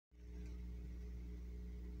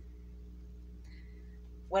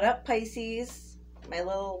What up, Pisces? My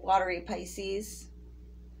little watery Pisces.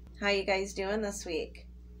 How you guys doing this week?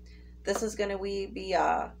 This is going to be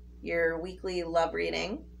your weekly love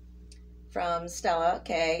reading from Stella,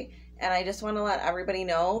 okay? And I just want to let everybody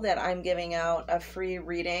know that I'm giving out a free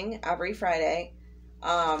reading every Friday.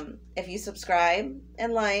 If you subscribe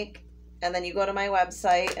and like, and then you go to my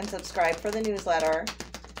website and subscribe for the newsletter,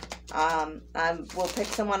 we'll pick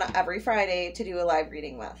someone every Friday to do a live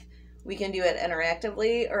reading with. We can do it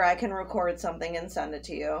interactively, or I can record something and send it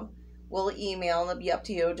to you. We'll email, it'll be up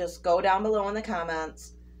to you. Just go down below in the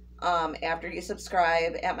comments after you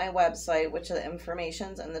subscribe at my website, which the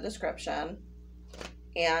information's in the description,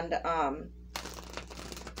 and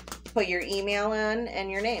put your email in and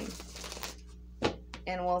your name,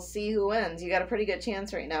 and we'll see who wins. You got a pretty good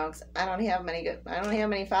chance right now because I don't have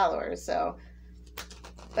many followers, so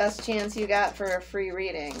best chance you got for a free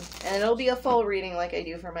reading. And it'll be a full reading like I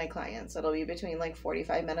do for my clients. It'll be between like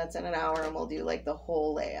 45 minutes and an hour, and we'll do like the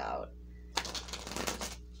whole layout.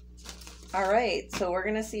 All right, so we're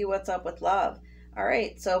gonna see what's up with love. All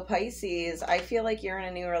right, so Pisces, I feel like you're in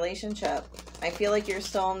a new relationship. I feel like you're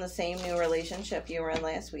still in the same new relationship you were in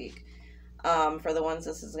last week. For the ones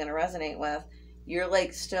this is gonna resonate with, you're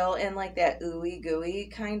like still in like that ooey gooey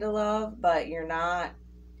kind of love, but you're not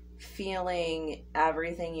feeling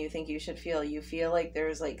everything you think you should feel. You feel like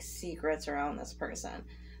there's like secrets around this person.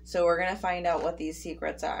 So we're gonna find out what these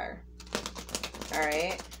secrets are. All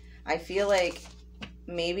right, I feel like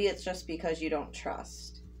maybe it's just because you don't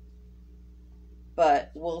trust,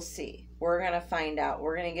 but we'll see. We're gonna find out.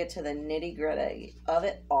 We're gonna get to the nitty-gritty of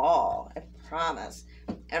it all, I promise.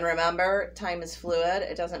 And remember, time is fluid.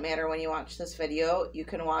 It doesn't matter when you watch this video. You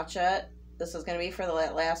can watch it. This is gonna be for the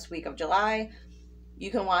last week of July. You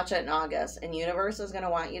can watch it in August, and universe is going to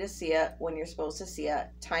want you to see it when you're supposed to see it.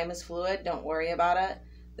 Time is fluid. Don't worry about it.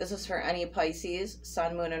 This is for any Pisces,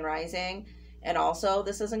 sun, moon, and rising. And also,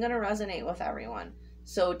 this isn't going to resonate with everyone.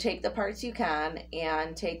 So take the parts you can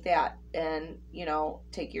and take that and, you know,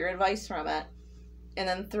 take your advice from it and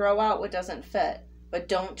then throw out what doesn't fit. But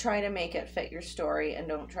don't try to make it fit your story, and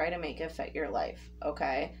don't try to make it fit your life,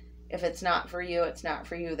 okay? If it's not for you, it's not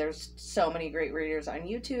for you. There's so many great readers on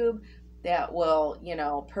YouTube that will, you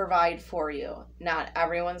know, provide for you. Not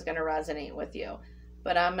everyone's going to resonate with you,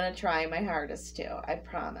 but I'm going to try my hardest to, I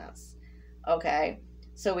promise. Okay,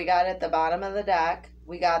 so we got at the bottom of the deck,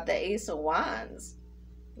 we got the Ace of Wands.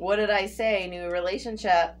 What did I say? New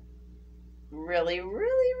relationship. Really, really,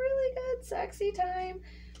 really good, sexy time.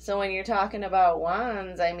 So when you're talking about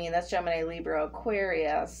wands, I mean, that's Gemini, Libra,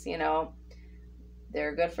 Aquarius, you know,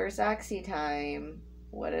 they're good for sexy time.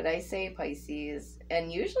 What did I say, Pisces?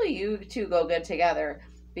 And usually you two go good together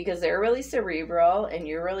because they're really cerebral and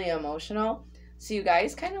you're really emotional. So you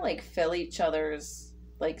guys kind of like fill each other's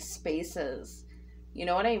like spaces. You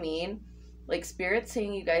know what I mean? Like Spirit's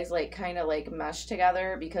saying you guys like kind of like mesh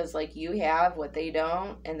together because like you have what they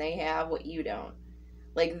don't and they have what you don't.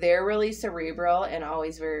 Like they're really cerebral and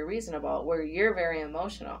always very reasonable, where you're very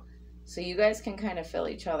emotional. So you guys can kind of fill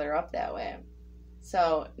each other up that way.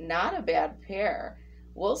 So not a bad pair.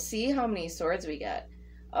 We'll see how many swords we get.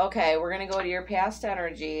 Okay, we're going to go to your past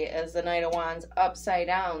energy as the Knight of Wands upside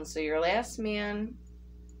down. So your last man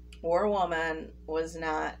or woman was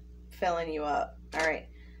not filling you up. All right,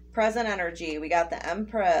 present energy. We got the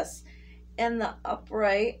Empress and the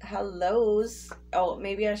upright hellos. Oh,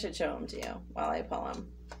 maybe I should show them to you while I pull them.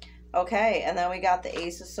 Okay, and then we got the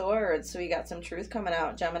Ace of Swords. So we got some truth coming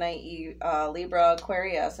out. Gemini, Libra,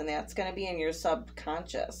 Aquarius, and that's going to be in your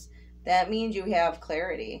subconscious. That means you have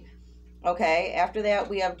clarity. Okay, after that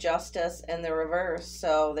we have Justice in the reverse.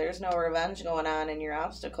 So there's no revenge going on in your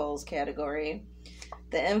obstacles category.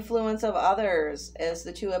 The influence of others is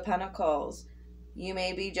the Two of Pentacles. You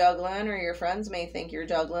may be juggling, or your friends may think you're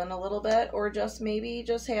juggling a little bit, or just maybe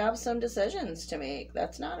just have some decisions to make.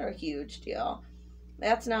 That's not a huge deal.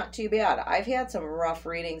 That's not too bad. I've had some rough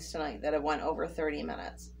readings tonight that have went over 30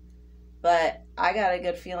 minutes. But I got a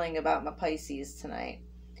good feeling about my Pisces tonight.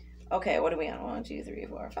 Okay, what are we on? 1, 2, 3,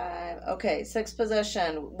 4, 5. Okay, sixth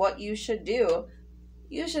position. What you should do,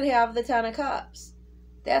 you should have the 10 of Cups.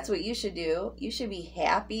 That's what you should do. You should be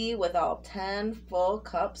happy with all 10 full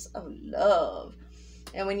cups of love.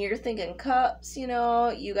 And when you're thinking cups, you know,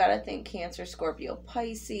 you got to think Cancer, Scorpio,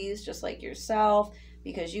 Pisces, just like yourself,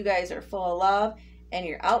 because you guys are full of love. And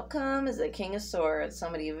your outcome is the King of Swords.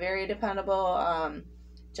 Somebody very dependable.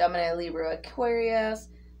 Gemini, Libra, Aquarius.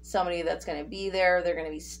 Somebody that's going to be there. They're going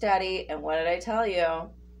to be steady. And what did I tell you?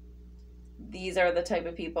 These are the type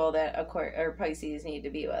of people that Pisces need to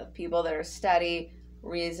be with. People that are steady,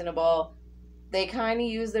 reasonable. They kind of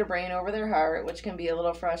use their brain over their heart, which can be a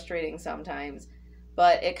little frustrating sometimes.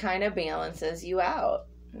 but it kind of balances you out.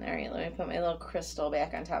 All right, let me put my little crystal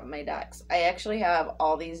back on top of my decks. I actually have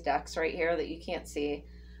all these decks right here that you can't see.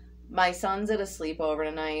 My son's at a sleepover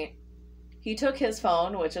tonight. He took his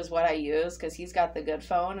phone, which is what I use, because he's got the good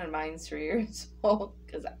phone, and mine's 3 years old,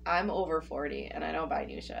 because I'm over 40, and I don't buy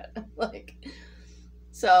new shit.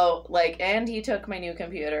 And he took my new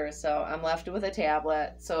computer, so I'm left with a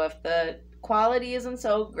tablet. So if the quality isn't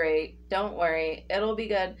so great, don't worry, it'll be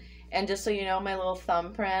good. And just so you know, my little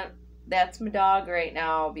thumbprint, that's my dog right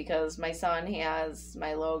now, because my son has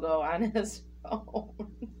my logo on his phone.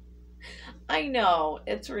 I know,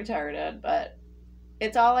 it's retarded, but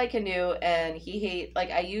it's all I can do, and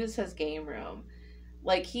I use his game room.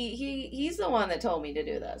 He's the one that told me to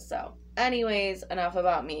do this. So anyways, enough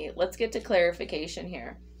about me. Let's get to clarification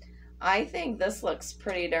here. I think this looks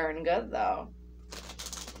pretty darn good, though.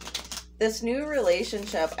 This new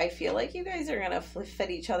relationship, I feel like you guys are going to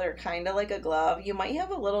fit each other kind of like a glove. You might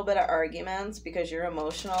have a little bit of arguments because you're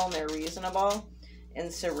emotional and they're reasonable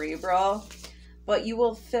and cerebral, but you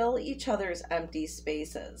will fill each other's empty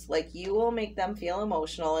spaces. Like, you will make them feel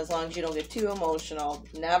emotional as long as you don't get too emotional.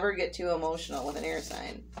 Never get too emotional with an air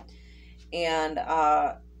sign. And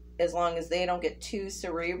as long as they don't get too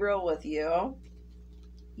cerebral with you,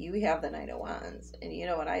 you have the Knight of Wands. And you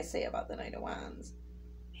know what I say about the Knight of Wands.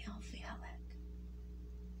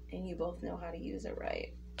 And you both know how to use it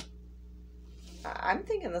right. I'm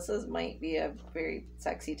thinking this might be a very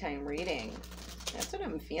sexy time reading. That's what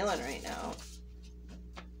I'm feeling right now.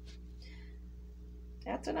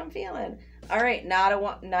 That's what I'm feeling. All right,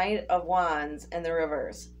 Knight of Wands in the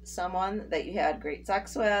reverse. Someone that you had great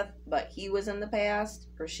sex with, but he was in the past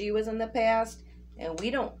or she was in the past, and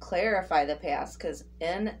we don't clarify the past, because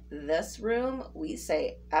in this room we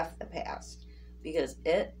say F the past, because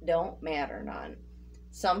it don't matter none.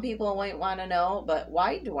 Some people might want to know, but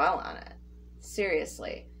why dwell on it?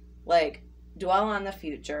 Seriously. Dwell on the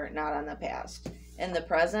future, not on the past. In the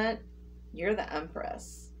present, you're the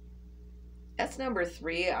Empress. That's number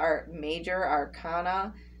 3, our major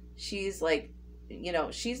arcana. She's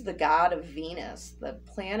she's the god of Venus, the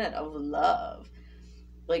planet of love.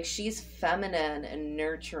 She's feminine and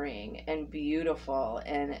nurturing and beautiful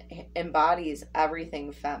and embodies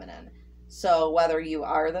everything feminine. So whether you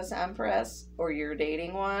are this Empress or you're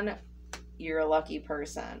dating one, you're a lucky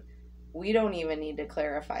person. We don't even need to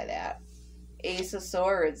clarify that. Ace of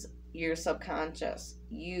Swords, you're subconscious.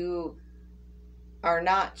 You are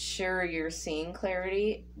not sure you're seeing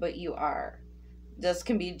clarity, but you are. This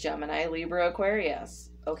can be Gemini, Libra,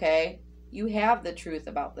 Aquarius, okay? You have the truth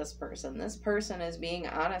about this person. This person is being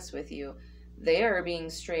honest with you. They are being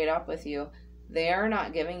straight up with you. They are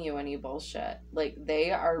not giving you any bullshit. They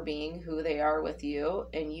are being who they are with you,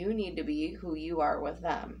 and you need to be who you are with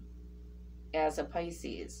them as a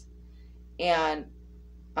Pisces. And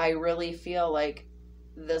I really feel like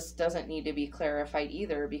this doesn't need to be clarified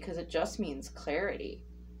either, because it just means clarity.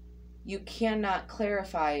 You cannot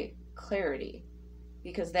clarify clarity,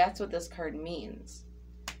 because that's what this card means.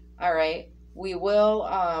 All right. We will,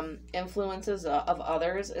 influences of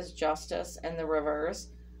others is Justice in the reverse.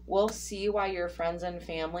 We'll see why your friends and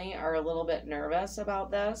family are a little bit nervous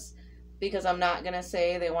about this, because I'm not going to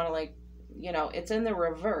say they want to it's in the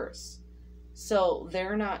reverse. So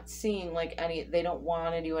they're not seeing they don't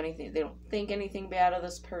want to do anything. They don't think anything bad of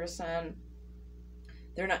this person.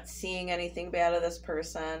 They're not seeing anything bad of this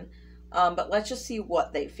person. But let's just see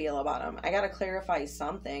what they feel about them. I got to clarify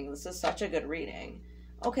something. This is such a good reading.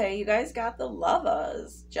 Okay, you guys got the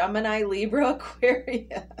Lovers. Gemini, Libra,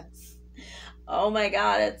 Aquarius. Oh my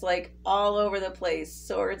God, it's all over the place.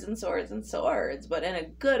 Swords and swords and swords, but in a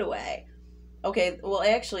good way. Okay, well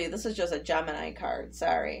actually, this is just a Gemini card,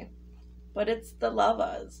 sorry. But it's the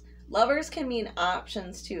Lovers. Lovers can mean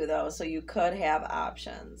options too, though, so you could have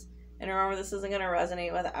options. And remember, this isn't going to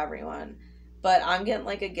resonate with everyone, but I'm getting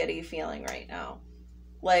a giddy feeling right now.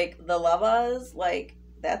 The Lovers,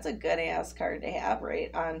 that's a good ass card to have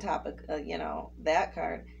right on top of, that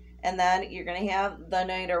card. And then you're going to have the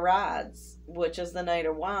Knight of Rods, which is the Knight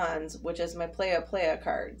of Wands, which is my playa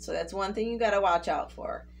card. So that's one thing you got to watch out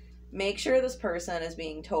for. Make sure this person is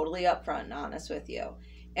being totally upfront and honest with you.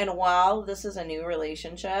 And while this is a new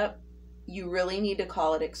relationship, you really need to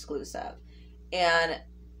call it exclusive. And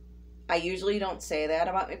I usually don't say that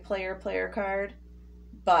about my player card,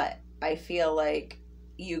 but I feel like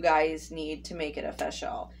you guys need to make it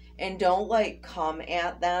official. And don't come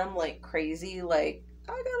at them crazy,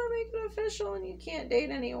 I gotta make it official and you can't date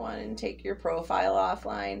anyone, and take your profile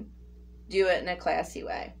offline. Do it in a classy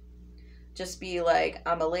way. Just be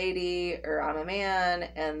I'm a lady or I'm a man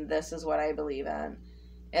and this is what I believe in.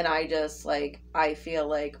 And I just, like, I feel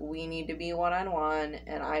like we need to be one-on-one,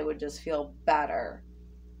 and I would just feel better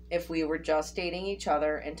if we were just dating each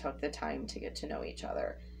other and took the time to get to know each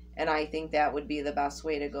other. And I think that would be the best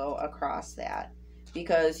way to go across that,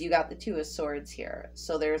 because you got the Two of Swords here.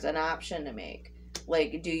 So there's an option to make.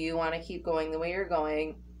 Like, do you want to keep going the way you're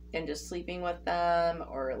going and just sleeping with them,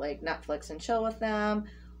 or like Netflix and chill with them?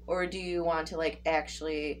 Or do you want to like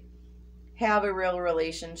actually have a real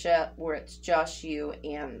relationship where it's just you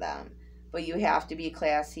and them? But you have to be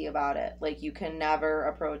classy about it. Like, you can never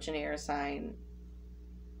approach an air sign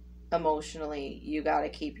emotionally. You got to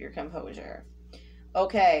keep your composure.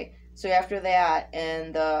 Okay, so after that,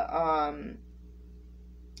 and the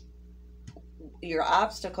your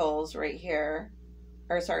obstacles right here,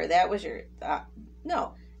 or sorry, that was your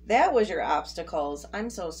no, that was your obstacles. I'm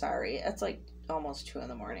so sorry. It's like almost 2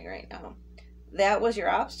 a.m. right now. That was your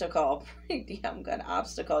obstacle. Pretty damn good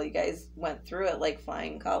obstacle. You guys went through it like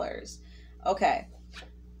flying colors. Okay,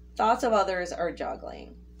 thoughts of others are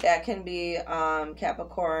juggling. That can be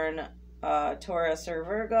Capricorn, Taurus, or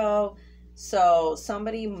Virgo. So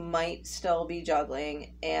somebody might still be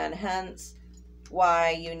juggling, and hence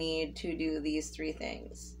why you need to do these 3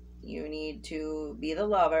 things. You need to be the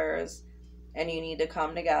lovers, and you need to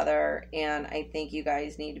come together, and I think you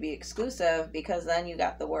guys need to be exclusive, because then you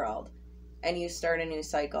got the world, and you start a new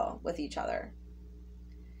cycle with each other.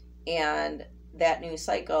 And that new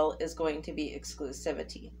cycle is going to be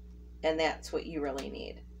exclusivity, and that's what you really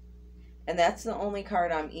need. And that's the only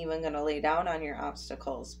card I'm even going to lay down on your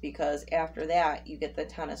obstacles, because after that, you get the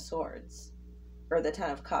Ten of Swords, or the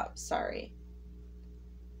Ten of Cups, sorry.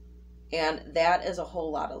 And that is a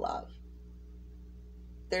whole lot of love.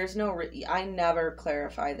 There's no, I never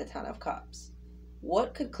clarify the Ten of Cups.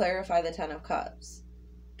 What could clarify the Ten of Cups?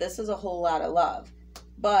 This is a whole lot of love.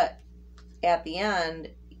 But at the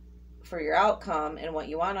end, for your outcome and what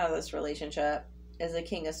you want out of this relationship, is the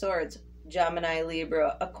King of Swords, Gemini,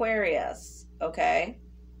 Libra, Aquarius, okay?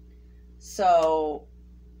 So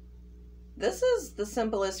this is the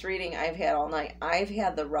simplest reading I've had all night. I've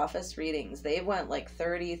had the roughest readings. They went like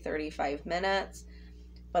 30, 35 minutes.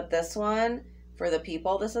 But this one, for the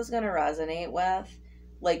people this is going to resonate with,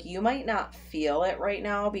 like, you might not feel it right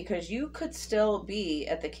now, because you could still be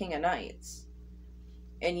at the King of Knights.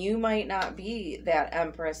 And you might not be that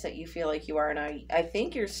Empress that you feel like you are now. I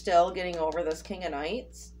think you're still getting over this King of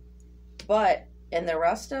Knights. But in the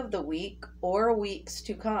rest of the week or weeks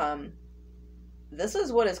to come, this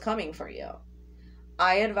is what is coming for you.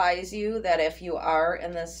 I advise you that if you are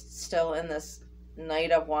still in this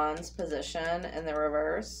Knight of Wands position in the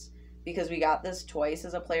reverse, because we got this twice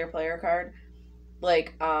as a player card,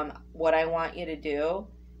 like, what I want you to do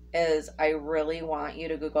is I really want you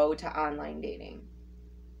to go to online dating,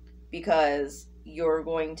 because you're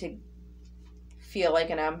going to feel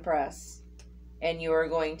like an Empress, and you're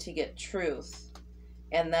going to get truth,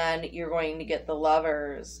 and then you're going to get the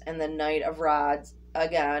Lovers and the Knight of Rods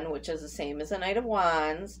again, which is the same as the Knight of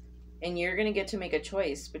Wands, and you're going to get to make a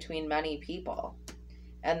choice between many people.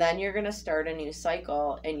 And then you're going to start a new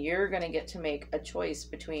cycle, and you're going to get to make a choice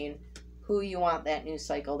between who you want that new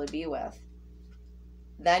cycle to be with.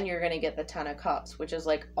 Then you're going to get the Ten of Cups, which is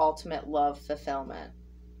like ultimate love fulfillment,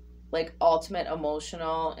 like ultimate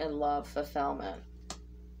emotional and love fulfillment.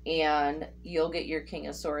 And you'll get your King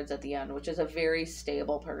of Swords at the end, which is a very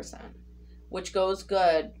stable person, which goes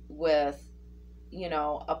good with, you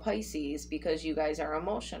know, a Pisces, because you guys are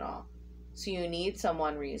emotional. So you need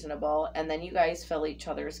someone reasonable, and then you guys fill each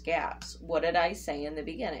other's gaps. What did I say in the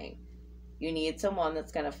beginning? You need someone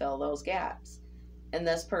that's going to fill those gaps, and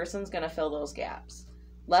this person's going to fill those gaps.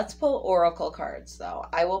 Let's pull oracle cards, though.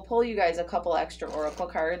 I will pull you guys a couple extra oracle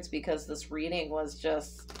cards, because this reading was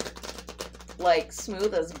just like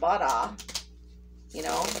smooth as butter. You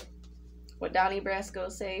know what Donnie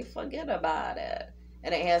Brasco say? Forget about it.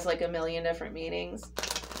 And it has like a million different meanings.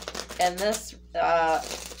 And this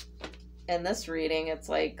in this reading, it's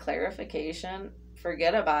like clarification.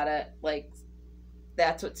 Forget about it. Like,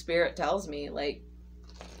 that's what Spirit tells me. Like,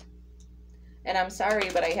 and I'm sorry,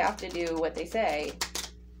 but I have to do what they say.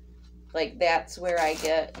 Like, that's where I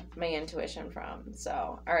get my intuition from.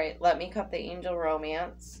 So, all right, let me cut the angel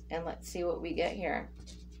romance, and let's see what we get here.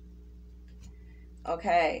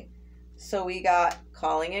 Okay, so we got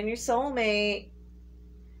calling in your soulmate.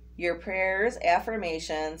 Your prayers,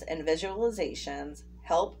 affirmations, and visualizations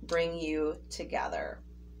help bring you together.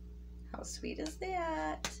 How sweet is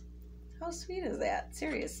that? How sweet is that?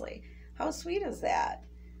 Seriously, how sweet is that?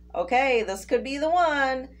 Okay, this could be the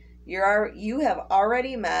one. You have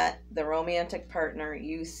already met the romantic partner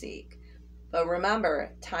you seek. But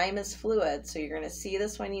remember, time is fluid, so you're going to see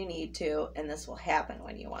this when you need to, and this will happen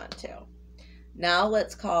when you want to. Now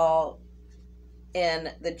let's call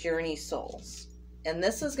in the journey souls. And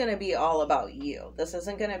this is going to be all about you. This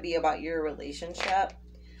isn't going to be about your relationship.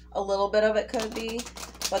 A little bit of it could be,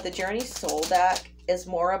 but the journey soul deck is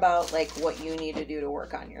more about like what you need to do to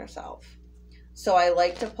work on yourself. So I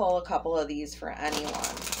like to pull a couple of these for anyone.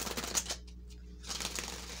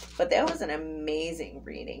 But that was an amazing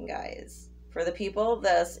reading, guys. For the people,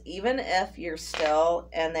 this, even if you're still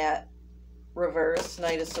in that reverse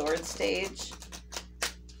Knight of Swords stage,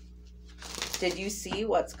 did you see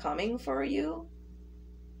what's coming for you?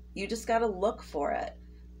 You just got to look for it.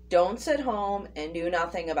 Don't sit home and do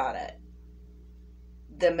nothing about it.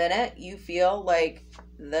 The minute you feel like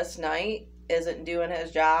this knight isn't doing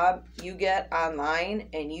his job, you get online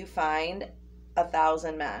and you find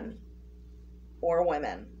 1,000 men or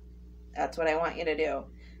women. That's what I want you to do.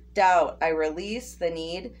 Doubt, I release the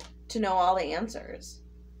need to know all the answers.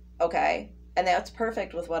 Okay? And that's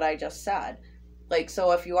perfect with what I just said. Like,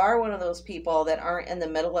 so if you are one of those people that aren't in the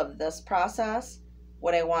middle of this process,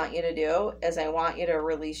 what I want you to do is I want you to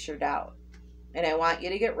release your doubt. And I want you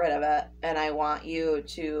to get rid of it. And I want you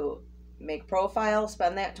to make profile,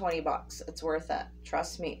 spend that $20. It's worth it.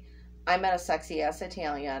 Trust me. I met a sexy ass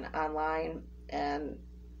Italian online and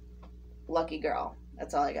lucky girl.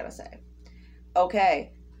 That's all I gotta say.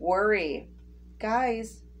 Okay, worry.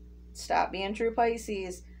 Guys, stop being true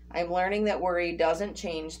Pisces. I'm learning that worry doesn't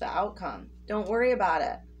change the outcome. Don't worry about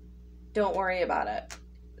it. Don't worry about it.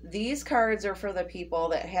 These cards are for the people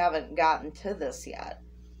that haven't gotten to this yet.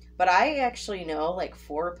 But I actually know like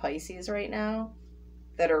 4 Pisces right now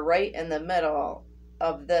that are right in the middle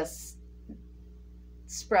of this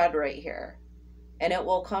spread right here. And it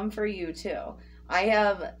will come for you too. I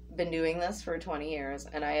have been doing this for 20 years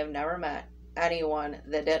and I have never met anyone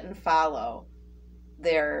that didn't follow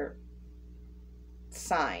their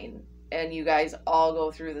sign. And you guys all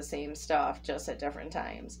go through the same stuff, just at different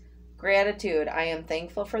times. Gratitude. I am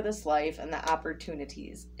thankful for this life and the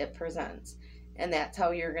opportunities it presents. And that's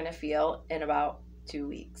how you're going to feel in about 2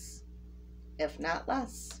 weeks, if not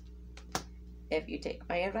less, if you take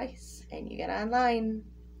my advice and you get online.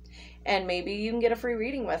 And maybe you can get a free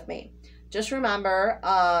reading with me. Just remember,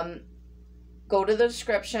 go to the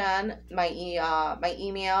description. My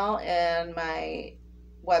email and my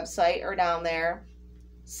website are down there.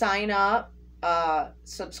 Sign up,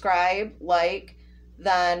 subscribe, like,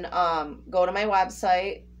 then go to my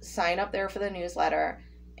website, sign up there for the newsletter,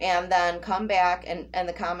 and then come back and in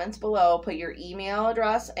the comments below, put your email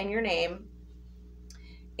address and your name,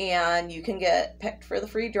 and you can get picked for the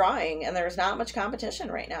free drawing. And there's not much competition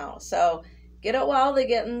right now, so get it while the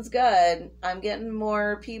getting's good. I'm getting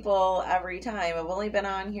more people every time. I've only been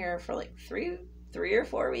on here for like three or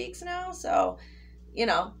 4 weeks now, so you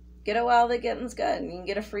know, get it while the getting's good, and you can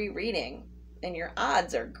get a free reading, and your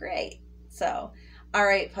odds are great. So, all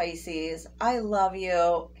right, Pisces, I love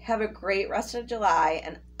you. Have a great rest of July,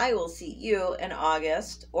 and I will see you in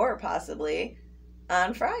August, or possibly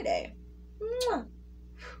on Friday. Mwah.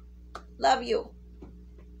 Love you.